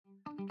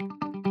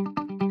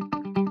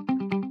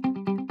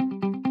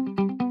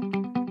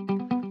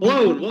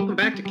Hello, and welcome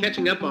back to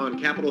Catching Up on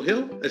Capitol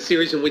Hill, a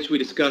series in which we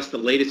discuss the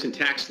latest in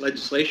tax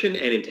legislation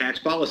and in tax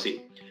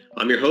policy.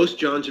 I'm your host,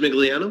 John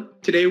Gimigliano.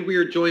 Today we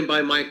are joined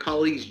by my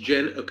colleagues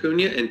Jen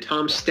Acuna and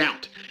Tom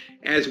Stout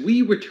as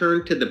we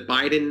return to the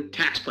Biden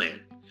tax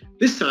plan,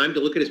 this time to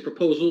look at his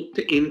proposal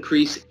to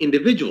increase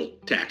individual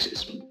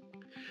taxes.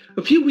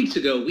 A few weeks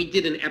ago, we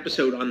did an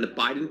episode on the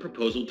Biden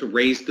proposal to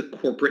raise the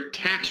corporate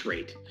tax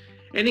rate.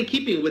 And in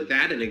keeping with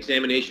that, an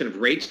examination of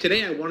rates,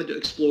 today I wanted to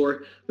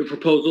explore the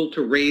proposal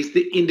to raise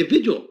the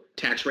individual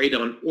tax rate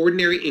on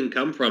ordinary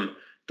income from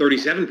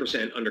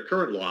 37% under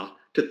current law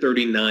to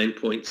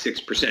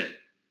 39.6%.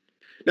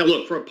 Now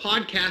look, for a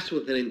podcast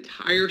with an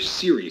entire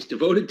series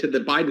devoted to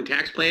the Biden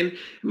tax plan, it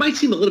might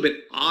seem a little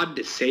bit odd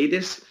to say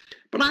this,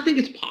 but I think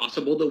it's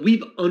possible that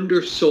we've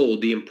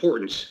undersold the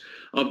importance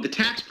of the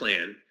tax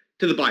plan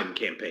to the Biden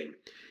campaign.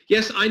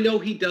 Yes, I know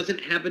he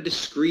doesn't have a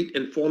discrete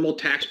and formal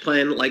tax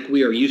plan like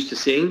we are used to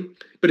seeing,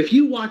 but if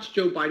you watched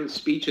Joe Biden's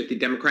speech at the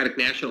Democratic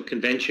National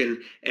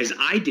Convention, as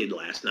I did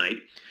last night,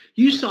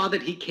 you saw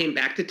that he came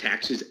back to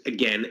taxes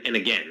again and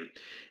again.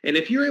 And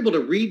if you're able to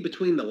read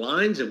between the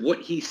lines of what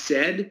he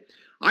said,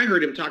 I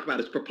heard him talk about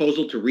his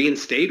proposal to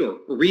reinstate or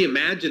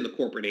reimagine the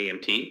corporate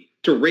AMT,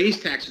 to raise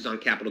taxes on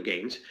capital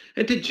gains,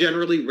 and to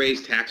generally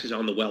raise taxes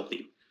on the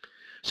wealthy.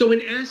 So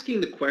in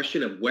asking the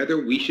question of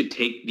whether we should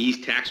take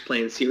these tax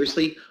plans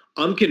seriously,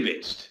 I'm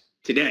convinced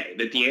today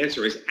that the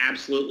answer is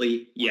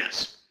absolutely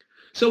yes.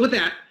 So with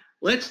that,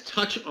 let's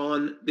touch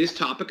on this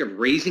topic of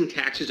raising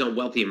taxes on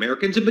wealthy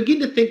Americans and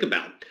begin to think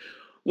about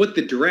what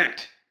the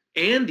direct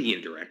and the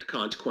indirect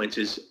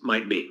consequences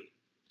might be.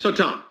 So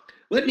Tom,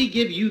 let me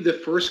give you the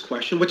first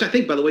question, which I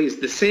think, by the way, is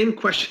the same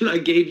question I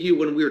gave you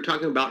when we were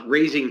talking about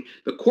raising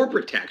the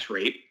corporate tax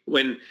rate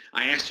when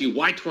I asked you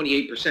why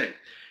 28%.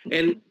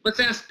 And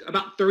let's ask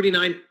about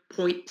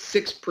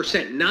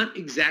 39.6%, not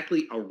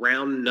exactly a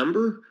round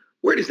number.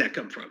 Where does that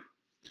come from?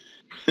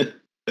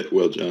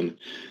 Well, John,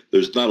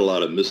 there's not a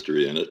lot of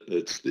mystery in it.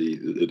 It's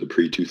the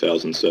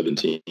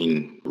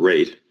pre-2017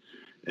 rate.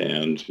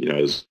 And,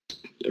 as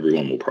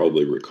everyone will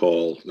probably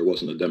recall, there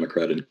wasn't a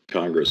Democrat in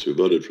Congress who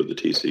voted for the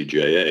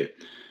TCJA.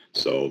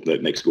 So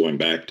that makes going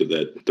back to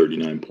that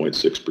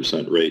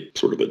 39.6% rate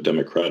sort of a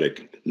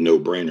Democratic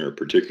no-brainer,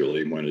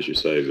 particularly when, as you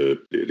say,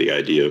 the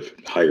idea of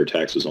higher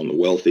taxes on the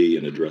wealthy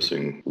and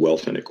addressing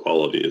wealth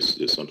inequality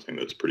is something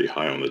that's pretty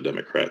high on the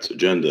Democrats'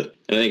 agenda.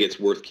 And I think it's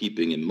worth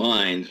keeping in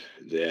mind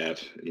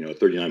that, a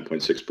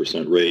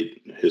 39.6%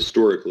 rate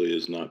historically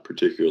is not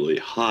particularly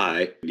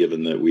high,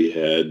 given that we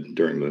had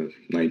during the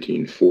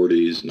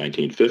 1940s,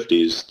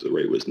 1950s, the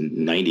rate was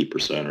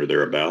 90% or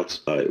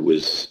thereabouts. It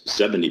was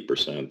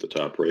 70%, the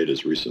top rate,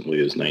 as recently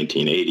as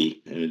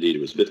 1980, and indeed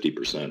it was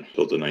 50%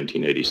 until the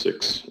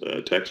 1986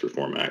 Tax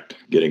Reform Act.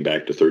 Getting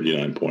back to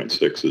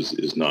 39.6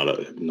 is not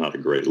a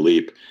great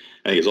leap.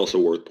 I think it's also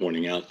worth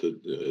pointing out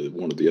that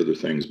one of the other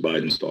things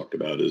Biden's talked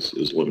about is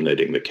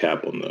eliminating the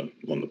cap on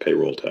the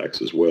payroll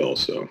tax as well,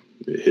 so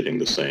hitting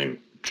the same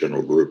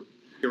general group.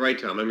 You're right,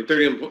 Tom.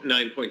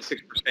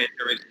 39.6%,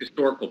 there is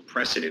historical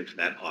precedent for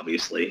that,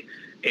 obviously.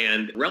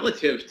 And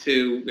relative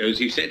to, as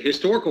you said,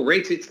 historical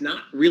rates, it's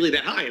not really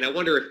that high. And I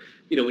wonder if,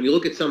 when you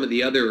look at some of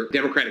the other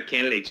Democratic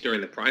candidates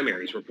during the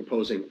primaries, were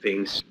proposing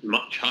things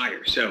much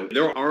higher. So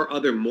there are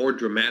other more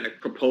dramatic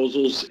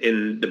proposals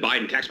in the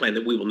Biden tax plan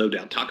that we will no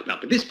doubt talk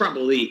about. But this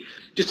probably,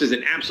 just as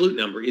an absolute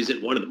number,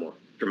 isn't one of the more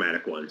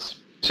dramatic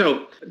ones.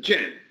 So,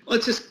 Jen,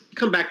 let's just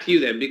come back to you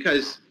then,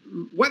 because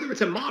whether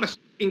it's a modest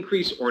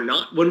increase or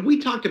not, when we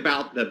talked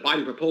about the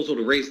Biden proposal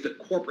to raise the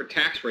corporate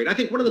tax rate, I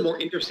think one of the more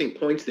interesting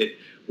points that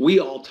we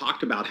all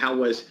talked about how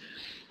was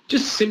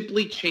just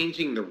simply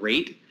changing the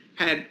rate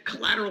had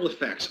collateral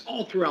effects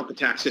all throughout the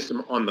tax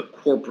system on the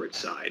corporate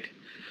side.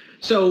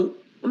 So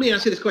let me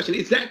ask you this question.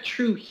 Is that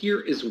true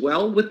here as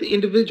well with the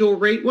individual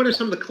rate? What are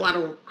some of the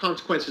collateral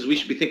consequences we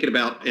should be thinking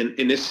about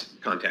in this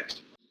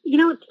context?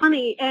 It's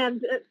funny,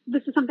 and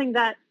this is something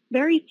that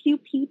very few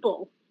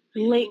people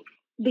link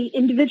the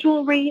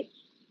individual rates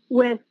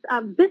with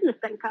business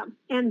income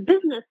and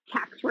business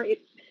tax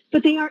rates,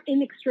 but they are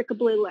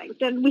inextricably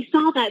linked. And we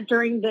saw that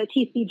during the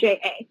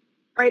TCJA,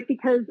 right?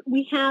 Because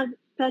we have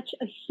such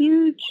a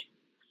huge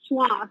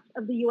swath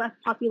of the U.S.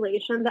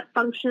 population that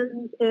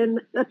functions in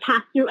a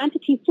pass-through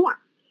entity form.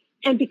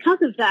 And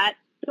because of that,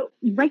 the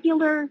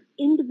regular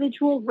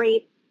individual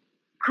rates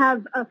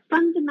have a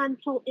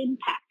fundamental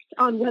impact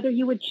on whether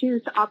you would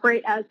choose to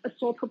operate as a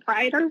sole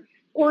proprietor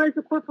or as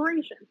a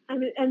corporation.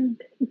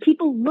 And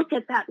people look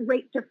at that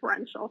rate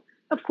differential.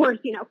 Of course,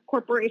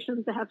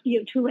 corporations that have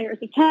 2 layers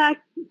of tax,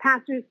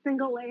 pass-through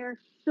single layer,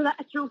 so that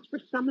accounts for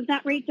some of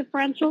that rate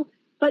differential.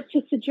 But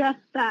to suggest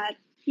that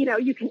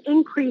you can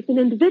increase an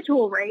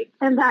individual rate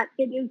and that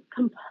it is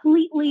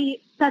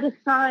completely set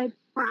aside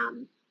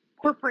from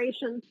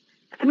corporations,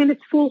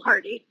 it's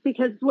foolhardy,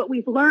 because what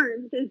we've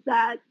learned is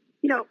that,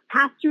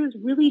 pass-throughs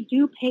really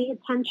do pay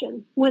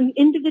attention. When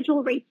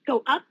individual rates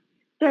go up,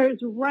 there's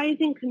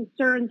rising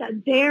concern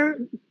that their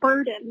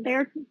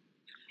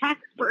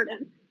tax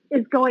burden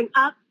is going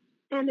up,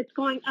 and it's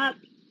going up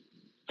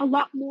a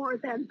lot more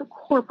than the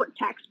corporate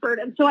tax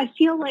burden. So I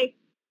feel like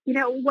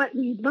what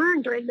we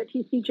learned during the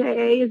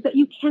TCJA is that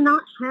you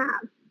cannot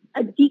have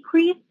a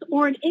decrease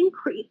or an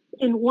increase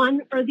in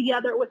one or the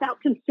other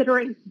without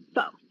considering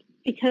both,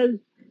 because,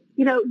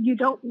 you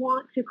don't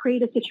want to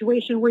create a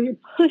situation where you're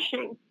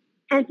pushing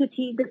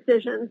entity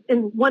decisions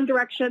in one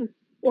direction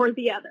or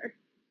the other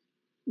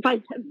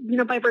by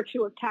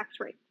virtue of tax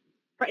rates.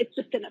 Right? It's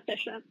just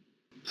inefficient.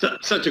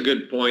 Such a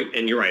good point,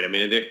 and you're right. I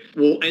mean,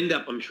 we'll end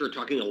up, I'm sure,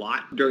 talking a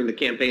lot during the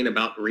campaign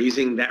about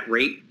raising that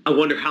rate. I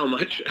wonder how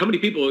many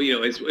people,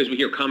 as we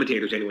hear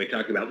commentators anyway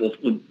talking about,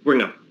 we'll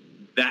bring up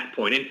that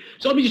point. And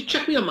so let me just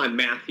check me on my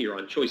math here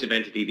on choice of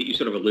entity that you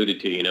sort of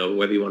alluded to,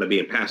 whether you want to be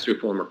in pass-through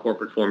form or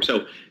corporate form.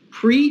 So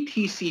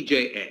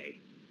pre-TCJA,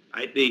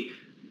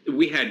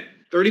 we had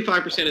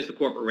 35% as the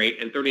corporate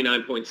rate and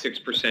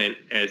 39.6%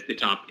 as the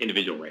top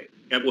individual rate.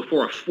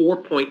 For a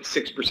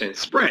 4.6%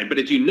 spread. But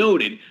as you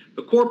noted,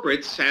 the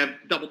corporates have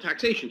double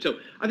taxation. So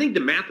I think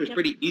the math was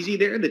pretty easy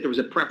there, that there was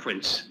a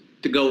preference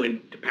to go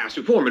into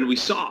pass-through form. And we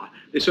saw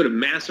this sort of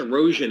mass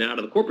erosion out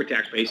of the corporate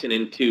tax base and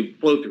into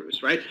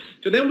flow-throughs, right?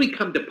 So then we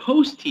come to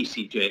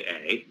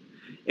post-TCJA,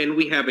 and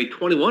we have a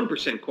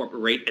 21%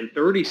 corporate rate and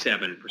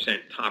 37%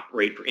 top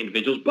rate for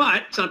individuals.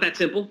 But it's not that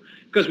simple,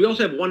 because we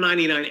also have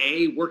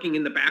 199A working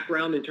in the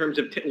background in terms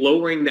of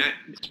lowering that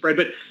spread.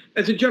 But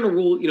as a general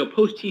rule,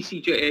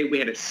 post-TCJA, we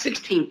had a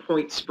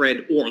 16-point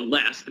spread or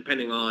less,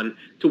 depending on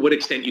to what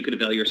extent you could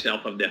avail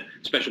yourself of the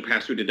special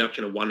pass-through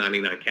deduction of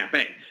 199 Cap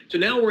A. So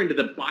now we're into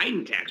the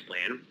Biden tax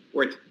plan,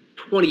 where it's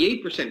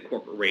 28%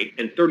 corporate rate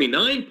and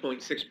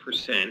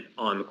 39.6%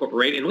 on the corporate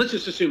rate. And let's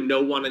just assume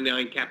no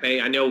 199 Cap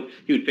A. I know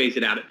he would phase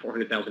it out at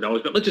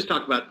 $400,000, but let's just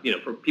talk about,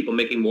 for people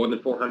making more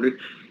than 400,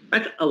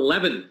 that's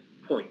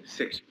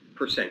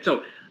 11.6%.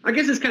 So I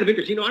guess it's kind of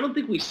interesting. I don't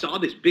think we saw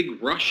this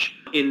big rush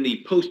in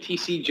the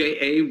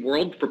post-TCJA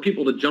world for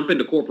people to jump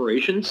into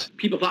corporations.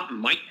 People thought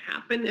might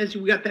happen as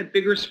we got that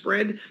bigger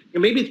spread.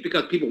 And maybe it's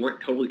because people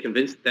weren't totally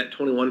convinced that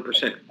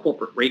 21%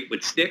 corporate rate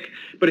would stick.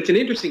 But it's an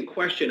interesting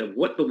question of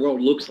what the world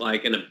looks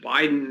like in a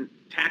Biden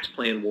tax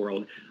plan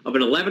world of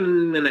an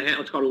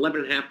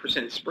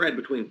 11.5% spread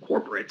between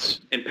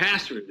corporates and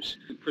pass-throughs,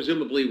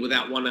 presumably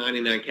without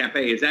 199 Cap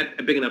A. Is that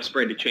a big enough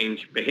spread to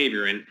change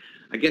behavior? And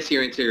I guess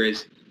your answer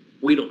is,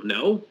 we don't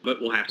know, but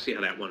we'll have to see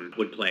how that one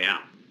would play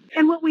out.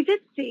 And what we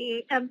did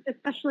see,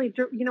 especially,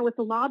 with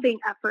the lobbying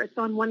efforts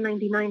on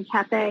 199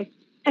 Cap A,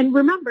 and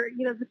remember,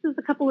 this is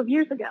a couple of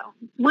years ago,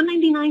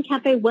 199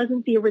 Cap A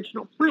wasn't the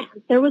original plan.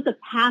 There was a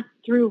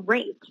pass-through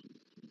rate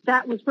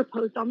that was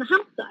proposed on the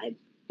House side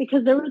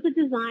because there was a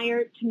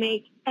desire to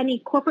make any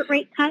corporate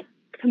rate cut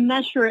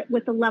commensurate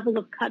with the level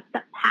of cuts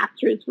that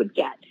pass-throughs would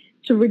get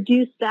to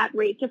reduce that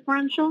rate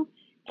differential.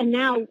 And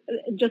now,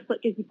 just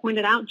like as you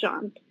pointed out,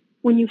 John,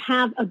 when you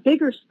have a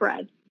bigger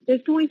spread,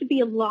 there's going to be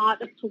a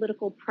lot of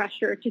political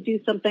pressure to do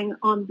something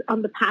on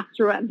the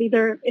pass-through end,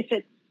 either if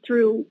it's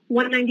through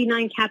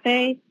 199 Cap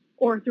A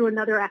or through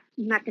another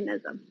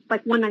mechanism,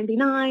 like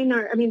 199,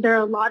 there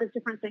are a lot of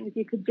different things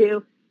you could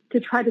do to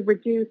try to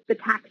reduce the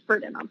tax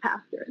burden on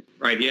pass-throughs.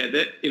 Right, yeah.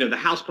 The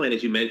House plan,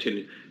 as you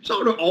mentioned,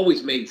 sort of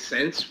always made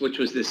sense, which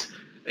was this,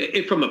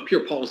 from a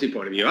pure policy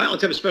point of view,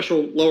 let's have a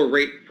special lower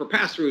rate for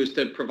pass-throughs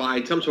to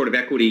provide some sort of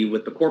equity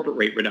with the corporate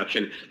rate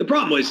reduction. The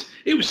problem was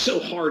it was so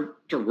hard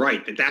to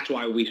write that's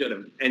why we sort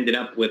of ended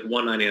up with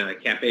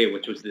 199 Cap A,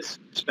 which was this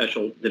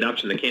special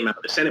deduction that came out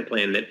of the Senate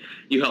plan that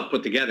you helped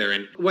put together.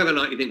 And whether or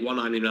not you think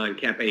 199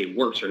 Cap A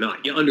works or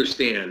not, you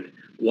understand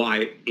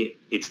why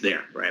it's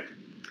there, right?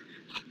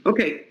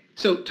 Okay,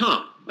 so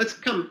Tom, let's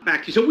come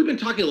back to you. So we've been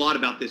talking a lot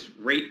about this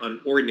rate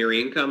on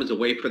ordinary income as a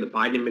way for the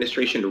Biden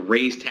administration to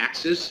raise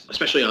taxes,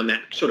 especially on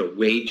that sort of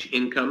wage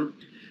income.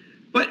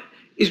 But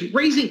is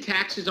raising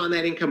taxes on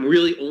that income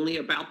really only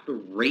about the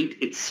rate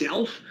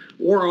itself?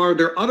 Or are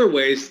there other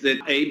ways that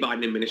a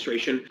Biden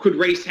administration could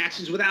raise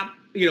taxes without,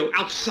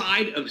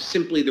 outside of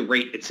simply the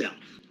rate itself?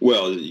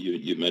 Well,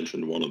 you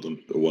mentioned one of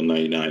them, the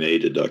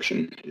 199A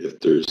deduction. If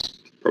there's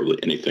probably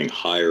anything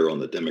higher on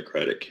the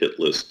Democratic hit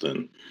list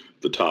than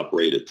the top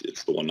rate,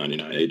 it's the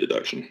 199A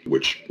deduction,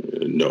 which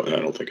no, I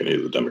don't think any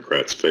of the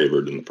Democrats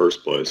favored in the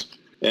first place.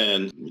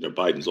 And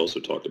Biden's also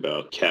talked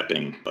about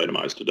capping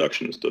itemized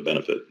deductions to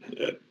benefit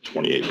at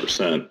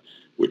 28%,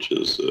 which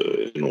is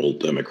an old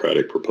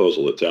Democratic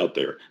proposal that's out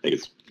there. I think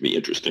it's going to be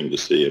interesting to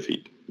see if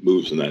he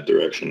moves in that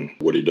direction,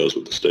 what he does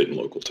with the state and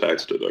local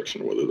tax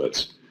deduction, whether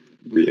that's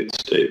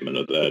reinstatement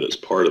of that as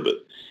part of it.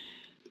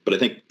 But I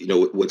think,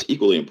 what's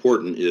equally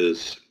important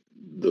is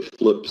the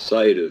flip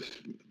side of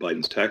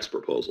Biden's tax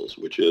proposals,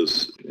 which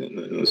is, and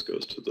this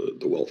goes to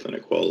the wealth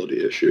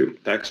inequality issue,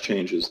 tax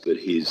changes that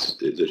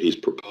he's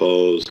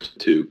proposed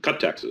to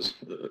cut taxes,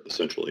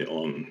 essentially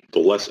on the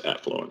less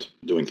affluent,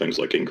 doing things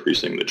like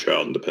increasing the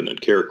child and dependent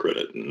care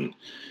credit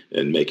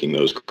and making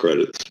those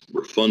credits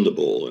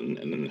refundable. And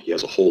then he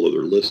has a whole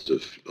other list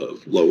of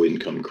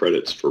low-income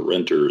credits for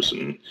renters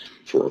and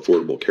for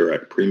Affordable Care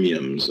Act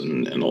premiums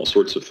and all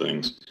sorts of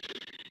things.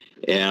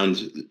 And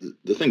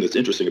the thing that's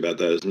interesting about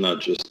that is not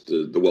just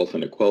the wealth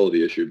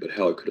inequality issue, but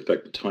how it could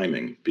affect the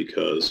timing,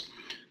 because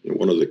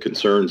one of the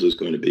concerns is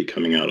going to be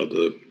coming out of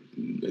the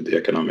the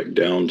economic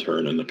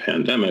downturn and the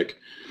pandemic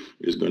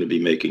is going to be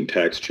making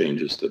tax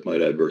changes that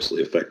might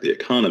adversely affect the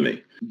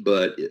economy.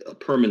 But a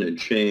permanent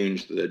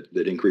change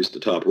that increased the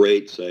top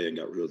rate, say, and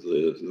got rid of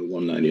the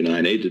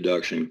 199A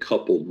deduction,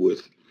 coupled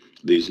with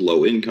these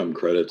low income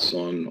credits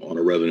on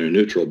a revenue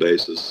neutral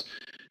basis,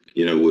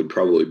 would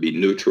probably be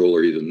neutral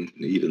or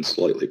even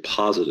slightly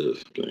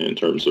positive in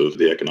terms of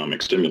the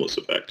economic stimulus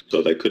effect.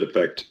 So that could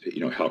affect,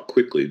 how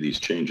quickly these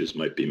changes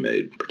might be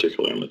made,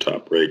 particularly on the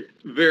top rate.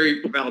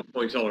 Very valid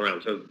points all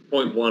around. So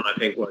point one, I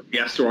think, was,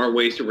 yes, there are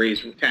ways to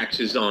raise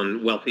taxes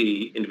on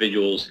wealthy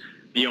individuals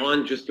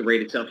beyond just the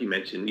rate itself. You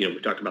mentioned, we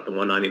talked about the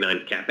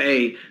 199 Cap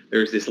A.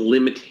 There's this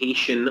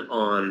limitation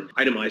on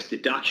itemized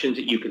deductions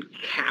that you could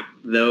cap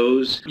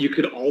those. You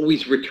could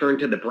always return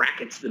to the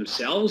brackets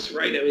themselves,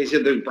 right? I mean,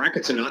 so the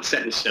brackets are not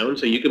set in stone,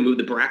 so you can move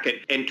the bracket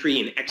entry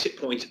and exit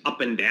points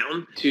up and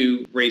down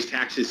to raise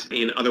taxes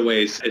in other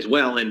ways as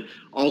well. And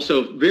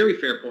also, very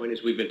fair point,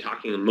 as we've been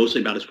talking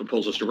mostly about his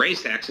proposals to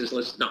raise taxes,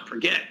 let's not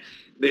forget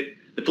that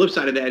the flip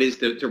side of that is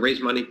to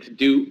raise money to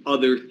do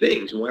other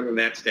things, whether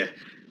that's to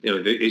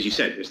as you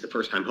said, there's the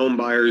first-time home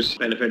buyers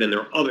benefit, and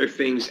there are other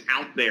things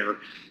out there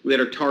that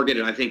are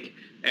targeted, I think,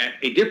 at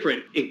a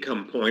different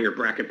income point or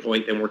bracket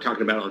point than we're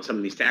talking about on some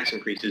of these tax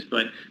increases.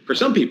 But for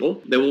some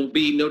people, there will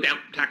be no doubt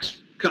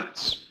tax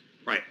cuts.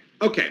 Right.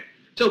 Okay.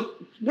 So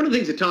one of the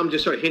things that Tom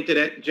just sort of hinted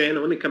at,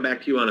 Jen, let me come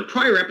back to you on. In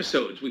prior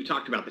episodes, we've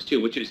talked about this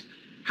too, which is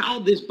how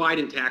this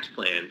Biden tax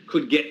plan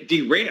could get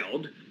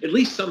derailed, at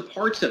least some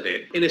parts of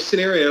it, in a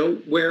scenario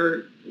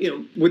where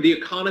the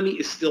economy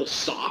is still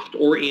soft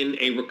or in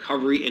a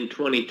recovery in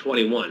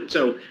 2021.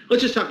 So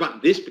let's just talk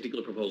about this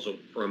particular proposal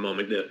for a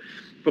moment, the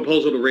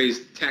proposal to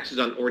raise taxes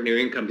on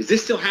ordinary income. Does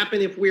this still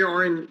happen if we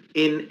are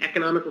in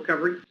economic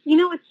recovery?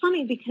 It's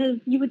funny because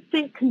you would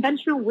think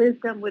conventional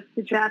wisdom would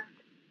suggest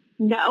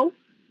no.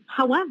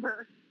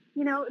 However,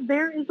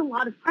 there is a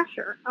lot of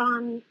pressure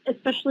on,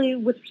 especially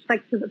with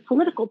respect to the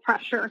political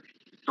pressure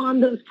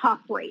on those top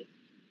rates.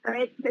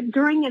 Right?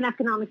 During an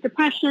economic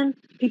depression,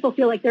 people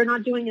feel like they're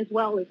not doing as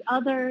well as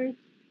others.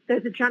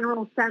 There's a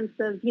general sense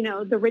of,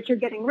 the rich are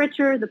getting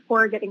richer, the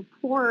poor are getting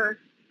poorer.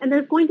 And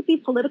there's going to be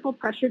political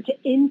pressure to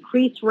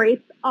increase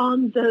rates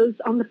on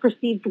the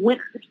perceived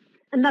winners.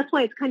 And that's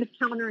why it's kind of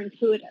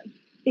counterintuitive.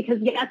 Because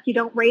yes, you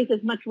don't raise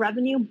as much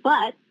revenue,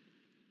 but,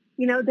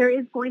 there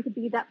is going to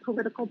be that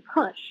political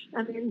push.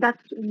 I mean,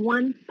 that's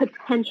one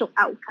potential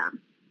outcome.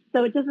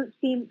 So it doesn't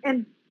seem,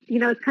 and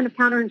it's kind of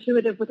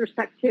counterintuitive with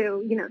respect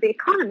to, the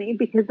economy,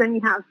 because then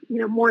you have,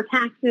 more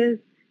taxes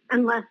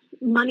and less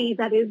money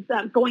that is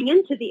going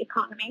into the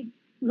economy,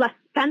 less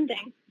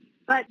spending.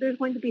 But there's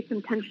going to be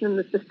some tension in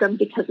the system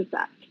because of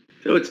that.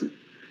 So it's,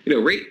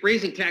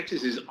 raising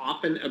taxes is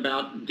often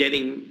about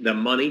getting the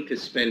money to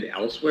spend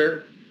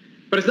elsewhere,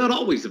 but it's not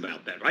always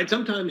about that, right?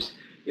 Sometimes,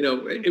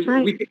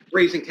 right. We think of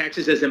raising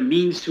taxes as a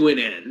means to an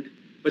end.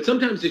 But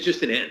sometimes it's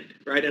just an end,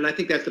 right? And I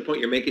think that's the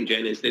point you're making,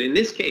 Jen, is that in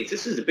this case,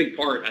 this is a big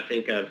part, I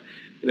think, of,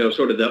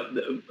 sort of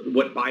the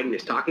what Biden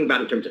is talking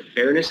about in terms of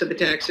fairness of the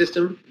tax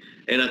system.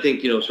 And I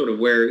think, sort of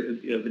where,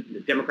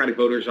 the Democratic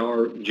voters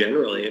are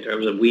generally in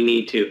terms of we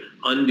need to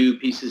undo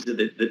pieces of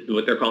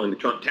what they're calling the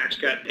Trump tax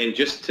cut and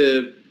just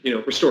to,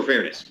 restore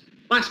fairness.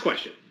 Last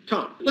question.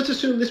 Tom, let's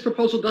assume this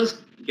proposal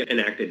does get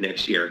enacted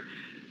next year.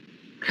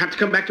 Have to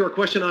come back to our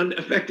question on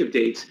effective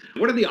dates.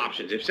 What are the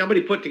options? If somebody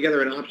put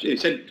together an option,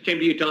 came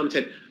to you, Tom, and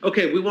said,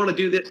 okay, we want to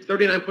do this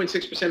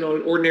 39.6%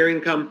 on ordinary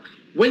income.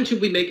 When should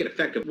we make it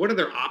effective? What are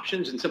their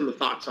options and some of the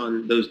thoughts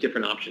on those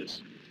different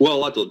options? Well, a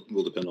lot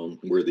will depend on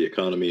where the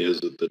economy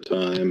is at the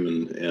time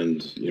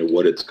and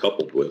what it's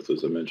coupled with,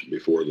 as I mentioned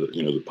before,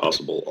 the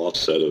possible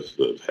offset of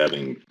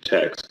having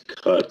tax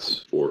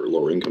cuts for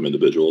lower income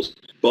individuals.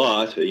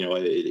 But,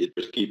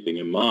 it's keeping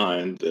in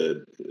mind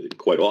that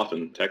quite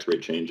often tax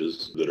rate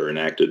changes that are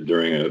enacted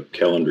during a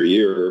calendar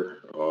year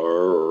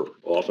are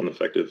often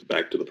effective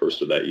back to the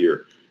first of that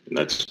year. And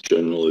that's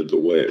generally the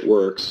way it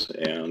works.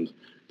 And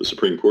the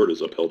Supreme Court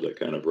has upheld that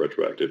kind of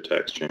retroactive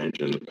tax change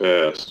in the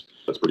past.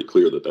 That's pretty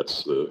clear that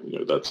that's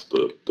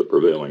the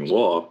prevailing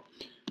law.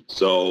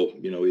 So,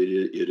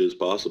 it is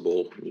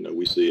possible,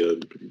 we see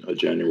a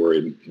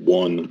January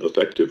 1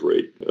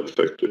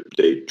 effective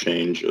date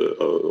change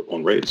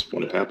on rates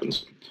when it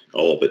happens.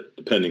 All of it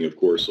depending, of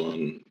course,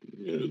 on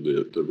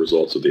the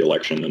results of the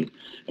election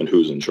and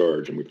who's in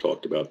charge. And we've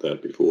talked about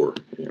that before,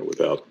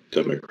 without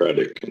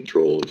Democratic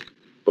control of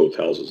both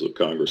houses of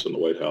Congress and the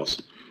White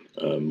House,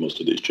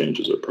 most of these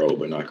changes are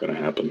probably not going to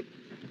happen.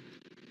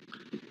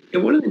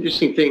 And one of the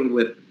interesting things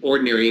with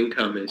ordinary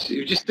income is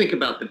you just think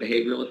about the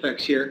behavioral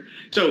effects here.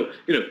 So,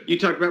 you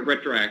talked about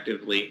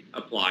retroactively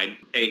applied,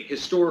 a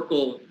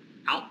historical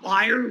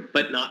outlier,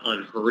 but not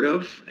unheard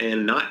of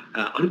and not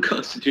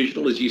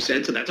unconstitutional, as you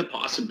said. So that's a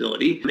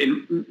possibility. I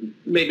mean,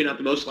 maybe not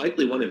the most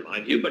likely one in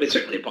my view, but it's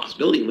certainly a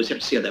possibility. We'll just have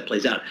to see how that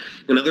plays out.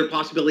 Another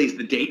possibility is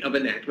the date of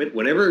enactment.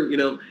 Whenever,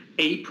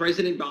 a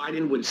President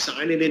Biden would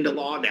sign it into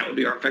law, that would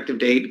be our effective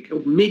date.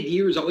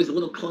 Mid-year is always a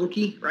little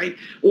clunky, right?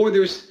 Or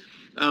there's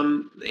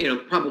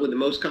Probably the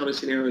most common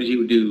scenario is you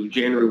would do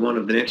January 1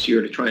 of the next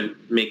year to try and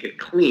make it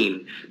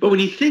clean. But when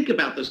you think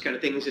about those kind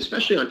of things,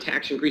 especially on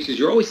tax increases,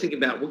 you're always thinking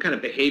about what kind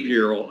of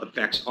behavioral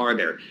effects are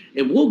there.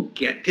 And we'll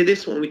get to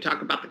this when we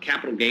talk about the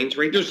capital gains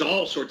rate. There's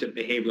all sorts of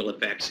behavioral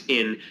effects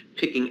in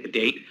picking a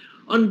date.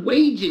 On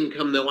wage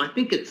income, though, I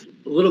think it's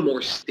a little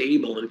more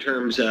stable in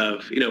terms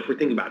of, if we're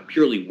thinking about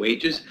purely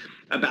wages,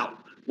 about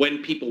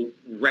when people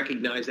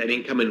recognize that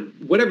income, and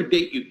whatever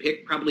date you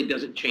pick probably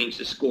doesn't change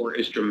the score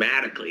as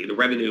dramatically, the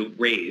revenue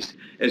raised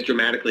as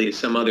dramatically as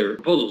some other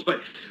proposals.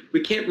 But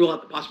we can't rule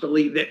out the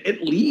possibility that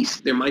at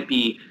least there might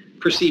be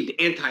perceived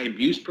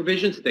anti-abuse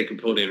provisions that they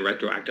could put in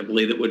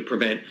retroactively that would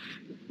prevent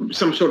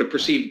some sort of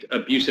perceived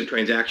abusive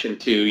transaction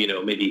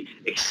to, maybe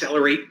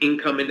accelerate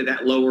income into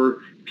that lower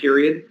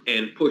period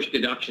and push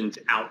deductions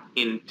out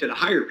into the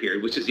higher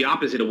period, which is the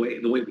opposite of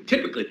the way we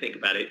typically think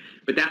about it.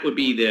 But that would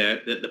be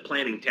the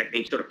planning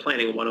technique, sort of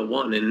planning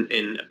 101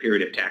 in a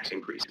period of tax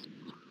increases.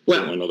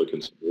 Well, another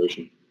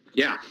consideration.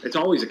 Yeah, it's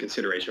always a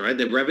consideration, right?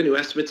 The revenue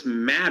estimates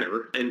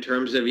matter in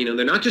terms of,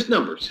 they're not just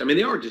numbers. I mean,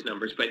 they are just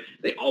numbers, but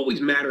they always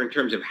matter in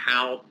terms of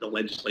how the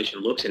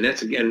legislation looks. And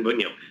that's, again, but,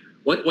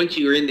 once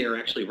you're in there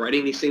actually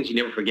writing these things, you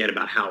never forget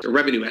about how the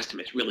revenue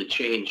estimates really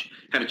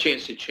have a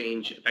chance to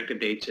change effective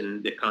dates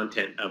and the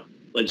content of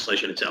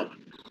legislation itself.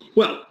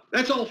 Well,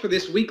 that's all for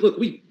this week. Look,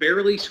 we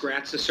barely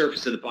scratched the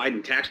surface of the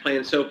Biden tax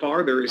plan so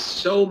far. There is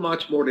so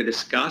much more to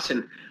discuss,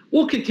 and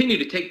we'll continue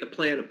to take the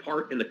plan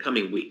apart in the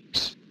coming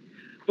weeks.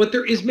 But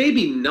there is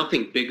maybe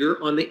nothing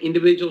bigger on the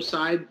individual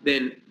side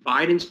than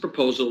Biden's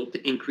proposal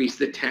to increase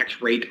the tax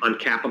rate on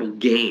capital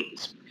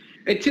gains.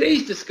 And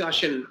today's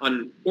discussion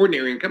on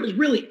ordinary income is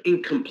really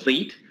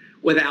incomplete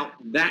without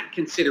that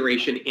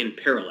consideration in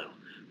parallel.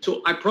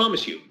 So I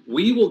promise you,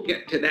 we will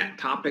get to that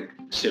topic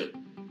soon.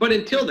 But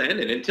until then,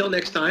 and until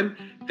next time,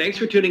 thanks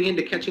for tuning in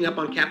to Catching Up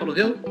on Capitol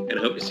Hill, and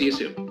I hope to see you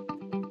soon.